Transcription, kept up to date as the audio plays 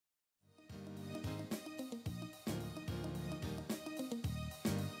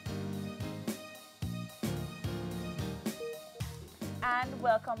and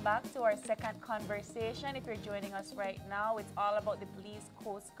welcome back to our second conversation. If you're joining us right now, it's all about the Belize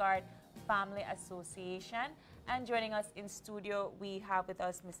Coast Guard Family Association. And joining us in studio, we have with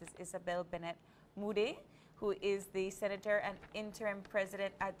us Mrs. Isabel Bennett Moody, who is the Senator and Interim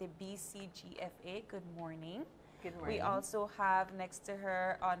President at the BCGFA. Good morning. Good morning. We also have next to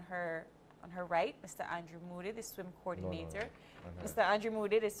her on her right, Mr. Andrew Moody, the swim coordinator. Mr. Andrew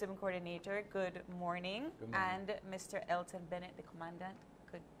Moody, the swim coordinator. Good morning. Good morning. And Mr. Elton Bennett, the commandant.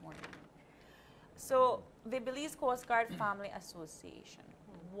 Good morning. So, the Belize Coast Guard Family Association,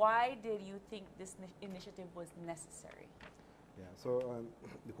 why did you think this initiative was necessary? Yeah, so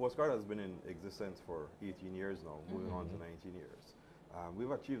the Coast Guard has been in existence for 18 years now, moving on to 19 years.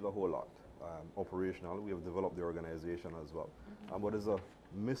 We've achieved a whole lot. Operational, we have developed the organization as well. But there's a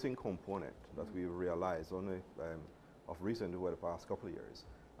missing component that we've realized only of recent, over the past couple of years.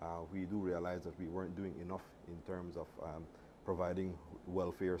 We do realize that we weren't doing enough in terms of providing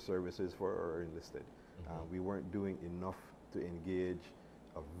welfare services for our enlisted. We weren't doing enough to engage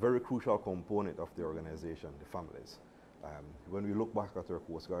a very crucial component of the organization, the families. When we look back at our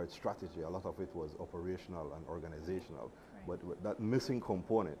Coast Guard strategy, a lot of it was operational and organizational, but that missing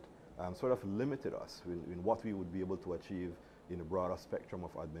component sort of limited us in what we would be able to achieve in a broader spectrum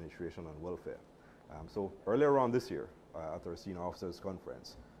of administration and welfare. So earlier on this year, at our Senior Officers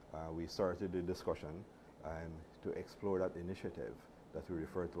Conference, we started a discussion to explore that initiative that we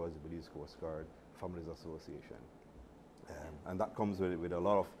refer to as the Belize Coast Guard Families Association. And that comes with a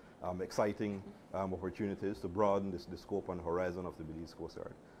lot of exciting opportunities to broaden the scope and horizon of the Belize Coast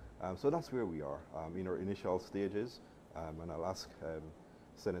Guard. So that's where we are in our initial stages, and I'll ask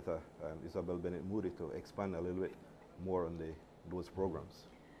Senator Isabel Bennett Moody to expand a little bit more on those programs.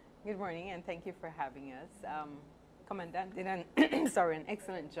 Good morning, and thank you for having us. Commandant did an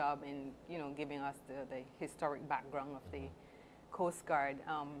excellent job in giving us the historic background of the Coast Guard.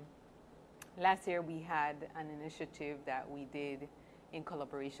 Last year we had an initiative that we did in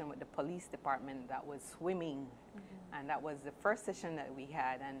collaboration with the police department that was swimming, and that was the first session that we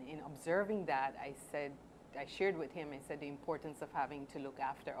had. And in observing that, I shared with him, I said the importance of having to look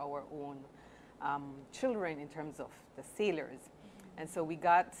after our own children in terms of the sailors. And so we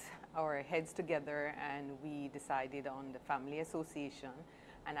got our heads together and we decided on the Family Association.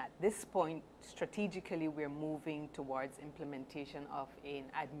 And at this point, strategically, we're moving towards implementation of an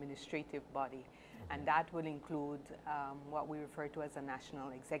administrative body. And that will include what we refer to as a national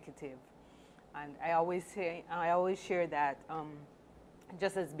executive. And I always share that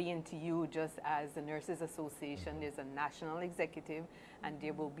just as BNTU, just as the Nurses Association, there's a national executive, and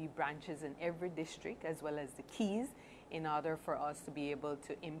there will be branches in every district as well as the keys in order for us to be able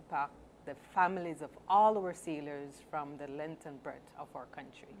to impact the families of all our sailors from the length and breadth of our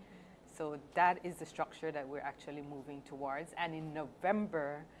country. So that is the structure that we're actually moving towards. And in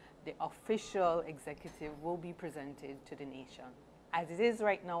November, the official executive will be presented to the nation. As it is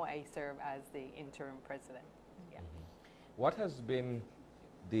right now, I serve as the interim president. Yeah. What has been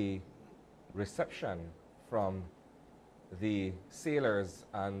the reception from the sailors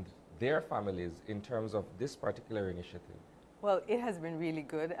and their families in terms of this particular initiative? Well, it has been really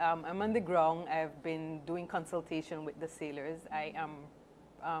good. I'm on the ground. I've been doing consultation with the sailors. I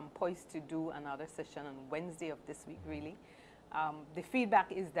am poised to do another session on Wednesday of this week, really. The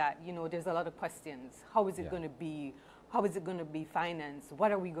feedback is that, there's a lot of questions. How is it going to be? How is it going to be financed?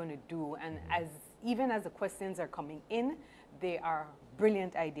 What are we going to do? And even as the questions are coming in, there are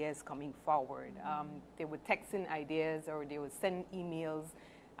brilliant ideas coming forward. They would text in ideas or they would send emails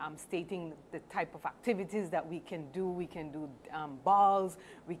stating the type of activities that we can do. We can do balls,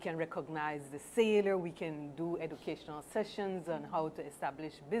 we can recognize the sailor, we can do educational sessions on how to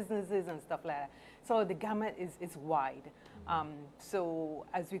establish businesses and stuff like that. So the gamut is wide. So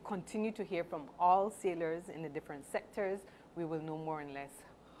as we continue to hear from all sailors in the different sectors, we will know more and less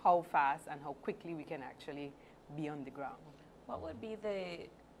how fast and how quickly we can actually be on the ground. What would be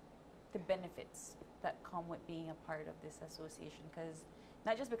the benefits that come with being a part of this association? Because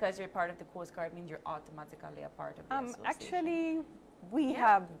not just because you're part of the Coast Guard means you're automatically a part of the association. Actually, we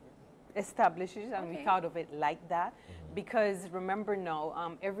have established it and we thought of it like that because remember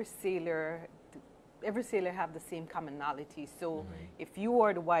now, every sailor have the same commonality. So if you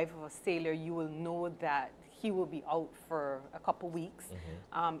are the wife of a sailor, you will know that he will be out for a couple weeks.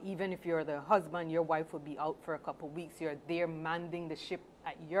 Even if you're the husband, your wife will be out for a couple weeks. You're there manning the ship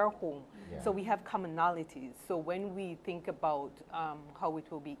at your home. So we have commonalities. So when we think about how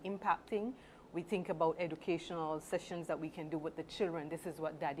it will be impacting, we think about educational sessions that we can do with the children. This is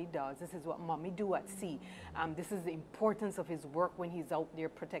what daddy does. This is what mommy do at sea. This is the importance of his work when he's out there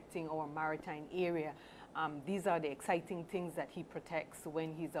protecting our maritime area. These are the exciting things that he protects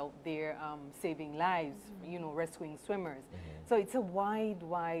when he's out there saving lives, you know, rescuing swimmers. So it's a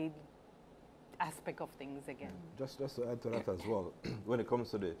wide aspect of things again. Just to add to that as well, when it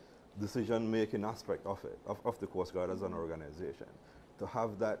comes to the decision-making aspect of it, of the Coast Guard as an organization, to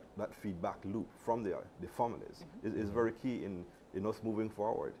have that feedback loop from the families is very key in us moving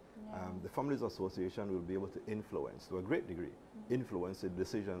forward. The Families Association will be able to influence, to a great degree, influence the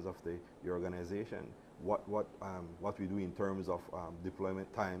decisions of the organization, what we do in terms of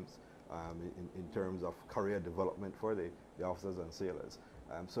deployment times, in terms of career development for the officers and sailors.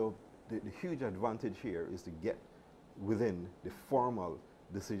 So the huge advantage here is to get within the formal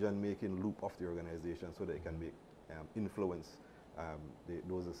decision-making loop of the organization so they can make influence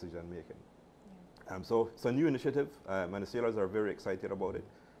those decision-making. So it's a new initiative, and the sailors are very excited about it.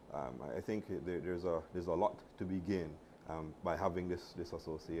 I think there's a lot to be gained by having this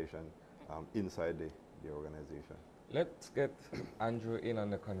association inside the organization. Let's get Andrew in on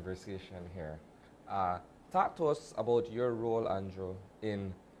the conversation here. Talk to us about your role, Andrew,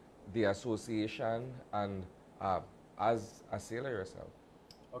 in the association and as a sailor yourself.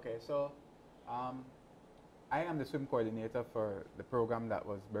 Okay, so I am the swim coordinator for the program that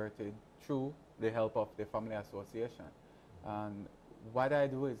was birthed through the help of the Family Association. And what I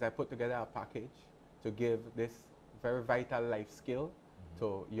do is I put together a package to give this very vital life skill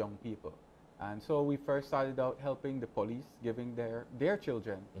to young people. And so we first started out helping the police, giving their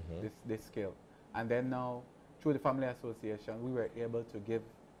children this skill. And then now, through the Family Association, we were able to give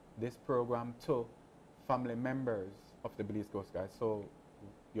this program to family members of the Belize Coast Guard. So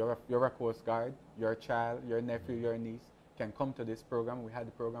you're a Coast Guard, your child, your nephew, your niece can come to this program. We had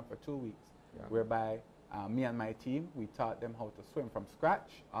the program for 2 weeks, whereby me and my team, we taught them how to swim from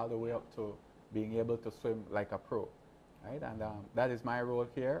scratch all the way up to being able to swim like a pro, right? And that is my role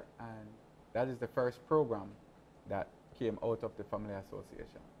here, and that is the first program that came out of the Family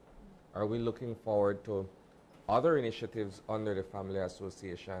Association. Are we looking forward to other initiatives under the Family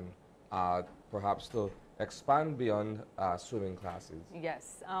Association, perhaps to expand beyond swimming classes?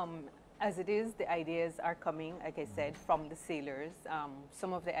 Yes. As it is, the ideas are coming, like I said, from the sailors.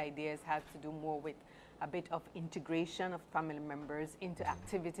 Some of the ideas have to do more with a bit of integration of family members into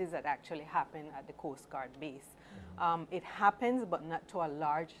activities that actually happen at the Coast Guard base. It happens, but not to a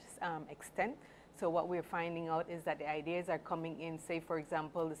large extent. So what we're finding out is that the ideas are coming in, say, for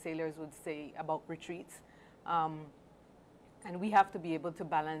example, the sailors would say about retreats. And we have to be able to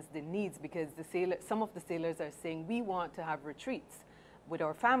balance the needs, because some of the sailors are saying we want to have retreats with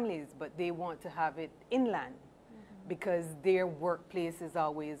our families, but they want to have it inland because their workplace is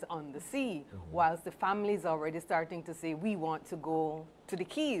always on the sea, whilst the family is already starting to say we want to go to the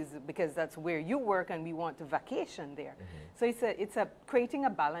Keys because that's where you work and we want to vacation there. So it's creating a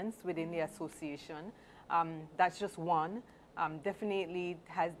balance within the association. That's just one. Definitely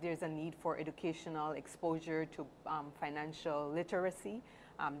there's a need for educational exposure to financial literacy.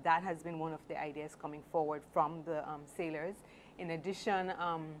 That has been one of the ideas coming forward from the sailors. In addition,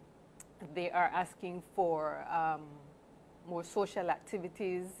 they are asking for more social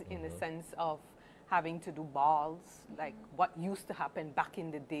activities in the sense of having to do balls, like what used to happen back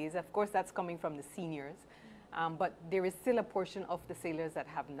in the days. Of course, that's coming from the seniors. But there is still a portion of the sailors that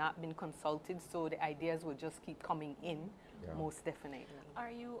have not been consulted, so the ideas will just keep coming in, most definitely.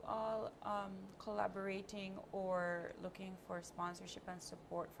 Are you all collaborating or looking for sponsorship and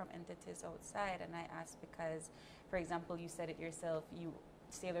support from entities outside? And I ask because, for example, you said it yourself,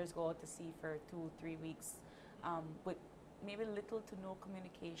 sailors go out to sea for 2-3 weeks with maybe little to no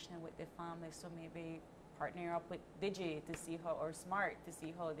communication with their families, so maybe partner up with Digi to see how, or Smart to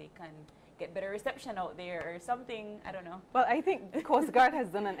see how they can get better reception out there or something, I don't know. Well, I think the Coast Guard has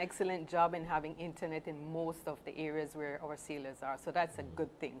done an excellent job in having internet in most of the areas where our sailors are, so that's a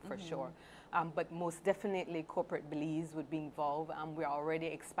good thing for sure. But most definitely corporate Belize would be involved. We're already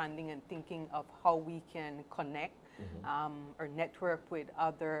expanding and thinking of how we can connect or network with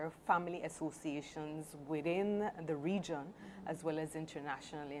other family associations within the region as well as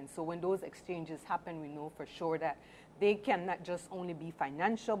internationally. And so when those exchanges happen, we know for sure that they can not just only be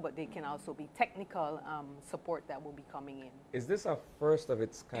financial, but they can also be technical support that will be coming in. Is this a first of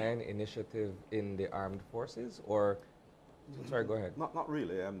its kind initiative in the armed forces, or? Sorry, go ahead. Not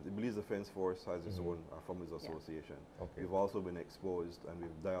really. The Belize Defense Force has its own Families Association. Okay. We've also been exposed and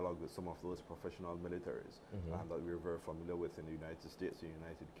we've dialogued with some of those professional militaries that we're very familiar with in the United States, the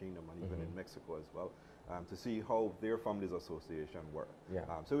United Kingdom, and even in Mexico as well, to see how their Families Association work.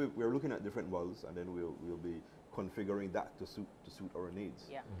 So we're looking at different models, and then we'll be configuring that to suit our needs.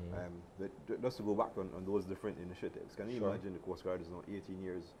 Just to go back on those different initiatives, can you imagine the Coast Guard is now 18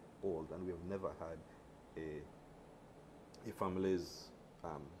 years old and we have never had a family's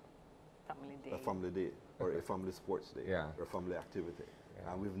Family day. a family day or a family sports day Yeah. or family activity.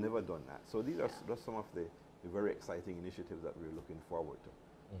 Yeah. And we've never done that. So these are just some of the very exciting initiatives that we're looking forward to.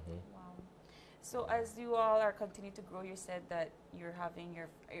 Wow. So as you all are continuing to grow, you said that you're having your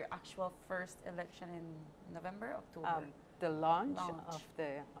actual first election in November, October. The launch Launch. of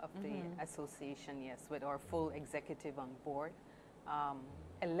the association, yes, with our full executive on board.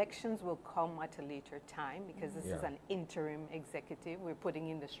 Elections will come at a later time because this is Yeah. an interim executive. We're putting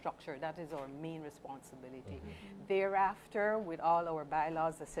in the structure. That is our main responsibility. Thereafter, with all our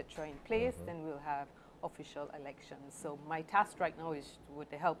bylaws, etc., in place, then we'll have official elections. So my task right now is, with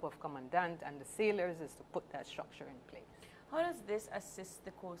the help of Commandant and the sailors, is to put that structure in place. How does this assist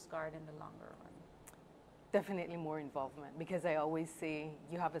the Coast Guard in the longer run? Definitely more involvement, because I always say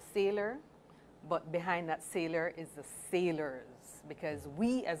you have a sailor, but behind that sailor is the sailors, because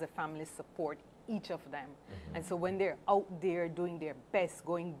we as a family support each of them. And so when they're out there doing their best,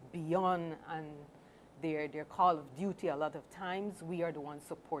 going beyond and their call of duty, a lot of times we are the ones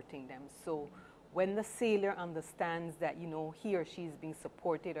supporting them. So when the sailor understands that, you know, he or she is being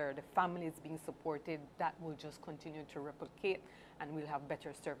supported or the family is being supported, that will just continue to replicate, and we'll have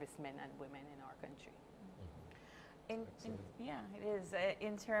better servicemen and women in our country. Yeah, it is.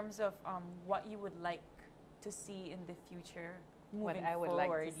 In terms of what you would like to see in the future What moving I would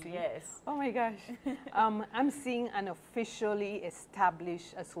forward, like to see? yes. Oh my gosh. I'm seeing an officially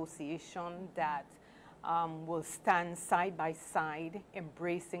established association that will stand side by side,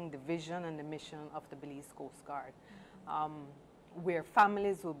 embracing the vision and the mission of the Belize Coast Guard, where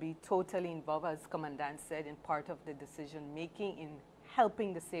families will be totally involved, as Commandant said, in part of the decision making, in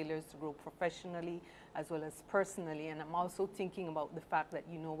helping the sailors to grow professionally as well as personally. And I'm also thinking about the fact that,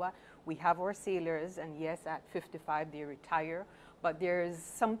 you know what, we have our sailors, and yes, at 55 they retire, but there is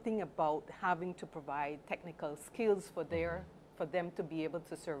something about having to provide technical skills for them to be able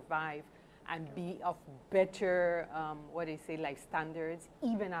to survive and be of better, life standards,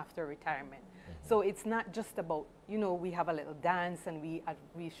 even after retirement. So it's not just about, you know, we have a little dance and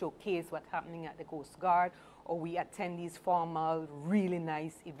we showcase what's happening at the Coast Guard, or we attend these formal, really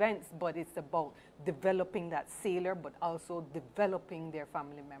nice events, but it's about developing that sailor, but also developing their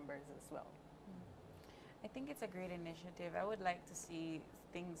family members as well. I think it's a great initiative. I would like to see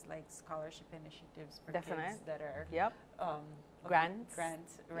things like scholarship initiatives for Definite. kids that are Yep. Grants.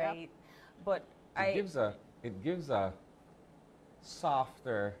 right? Yep. But It gives a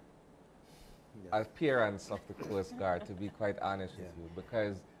softer appearance of the Coast Guard, to be quite honest with you,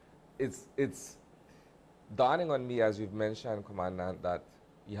 because it's dawning on me, as you've mentioned, Commandant, that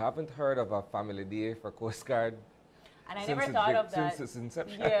you haven't heard of a family day for Coast Guard. and I never thought of that. Since its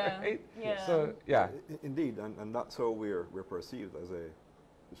inception, Yeah, right? yeah. So, yeah. Indeed, and that's how we're perceived, as a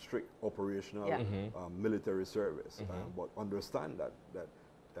strict operational Yeah. military service. But understand that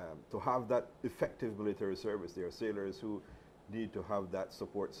to have that effective military service, there are sailors who need to have that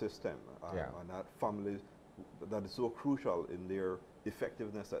support system and that family that is so crucial in their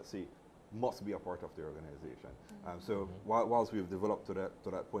effectiveness at sea must be a part of the organization. So whilst we've developed to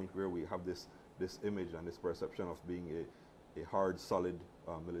that point where we have this image and this perception of being a hard, solid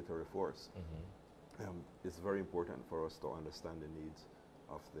military force, it's very important for us to understand the needs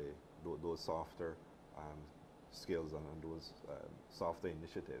of those softer skills and those softer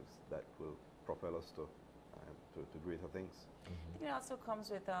initiatives that will propel us to greater things. I think it also comes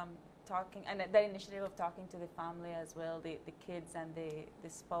with talking, and that initiative of talking to the family as well, the kids and the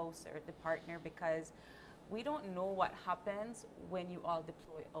spouse or the partner, because we don't know what happens when you all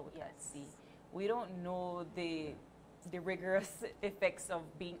deploy out at sea. We don't know the rigorous effects of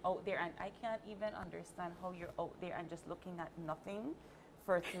being out there, and I can't even understand how you're out there and just looking at nothing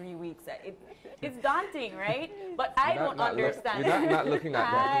for 3 weeks. It's daunting, right? But I don't understand. We're not looking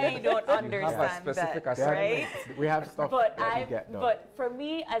at that. I don't understand specific that, assignment. right? We have stuff But that we get done. but for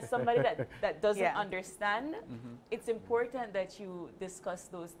me, as somebody that doesn't Yeah. understand, it's important that you discuss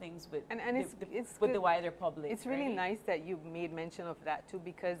those things with And it's with good. the wider public. It's really right? nice that you made mention of that too,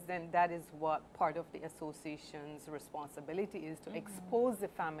 because then that is what part of the association's responsibility is, to expose the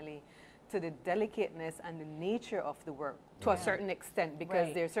family to the delicateness and the nature of the work to a certain extent, because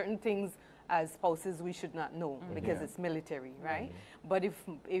Right. there are certain things as spouses we should not know because it's military, right? But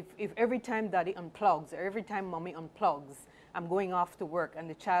if every time daddy unplugs or every time mommy unplugs, I'm going off to work and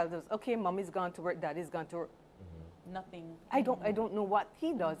the child is, okay, mommy's gone to work, daddy's gone to work. Nothing. I don't know what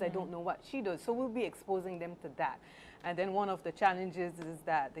he does. I don't know what she does. So we'll be exposing them to that. And then one of the challenges is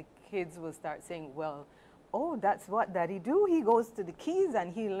that the kids will start saying, well, oh, that's what daddy do. He goes to the Keys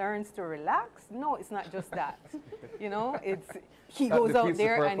and he learns to relax. No, it's not just that. You know, it's he That goes out defeats the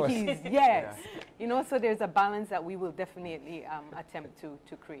there and purpose. he's, yes. You know, so there's a balance that we will definitely attempt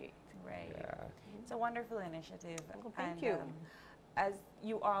to create. Right. Yeah. It's a wonderful initiative. Well, thank and, you. As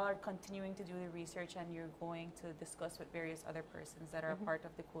you all are continuing to do the research and you're going to discuss with various other persons that are a part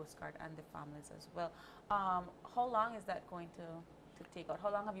of the Coast Guard and the families as well, how long is that going to take out?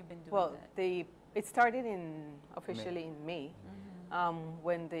 How long have you been doing Well, that? it started officially in May,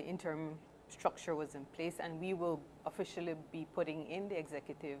 when the interim structure was in place, and we will officially be putting in the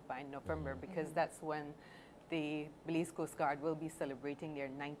executive by November, because that's when the Belize Coast Guard will be celebrating their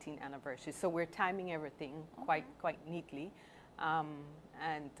 19th anniversary. So we're timing everything quite neatly.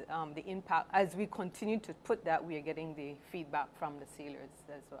 The impact, as we continue to put that, we are getting the feedback from the sailors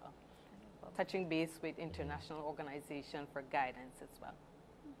as well. Touching base with international organization for guidance as well.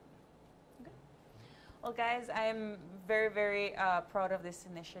 Well, guys, I'm very, very proud of this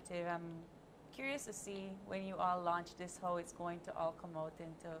initiative. I'm curious to see when you all launch this, how it's going to all come out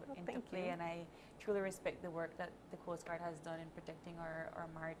into thank play. you. And I truly respect the work that the Coast Guard has done in protecting our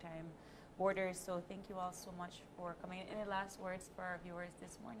maritime borders. So thank you all so much for coming. Any last words for our viewers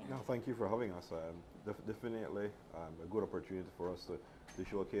this morning? No, thank you for having us. Definitely a good opportunity for us to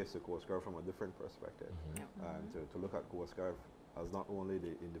showcase the Coast Guard from a different perspective. To look at Coast Guard as not only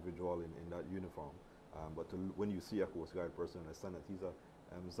the individual in that uniform, but when you see a Coast Guard person, understand that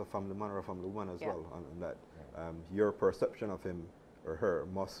he's a family man or a family woman as well, and that your perception of him or her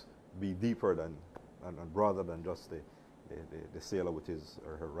must be deeper than and broader than just the sailor with his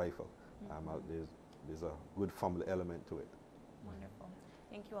or her rifle. There's a good family element to it. Wonderful.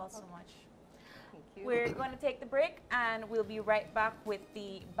 Thank you all so much. Thank you. We're going to take the break, and we'll be right back with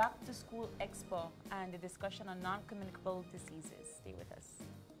the Back to School Expo and the discussion on non-communicable diseases. Stay with us.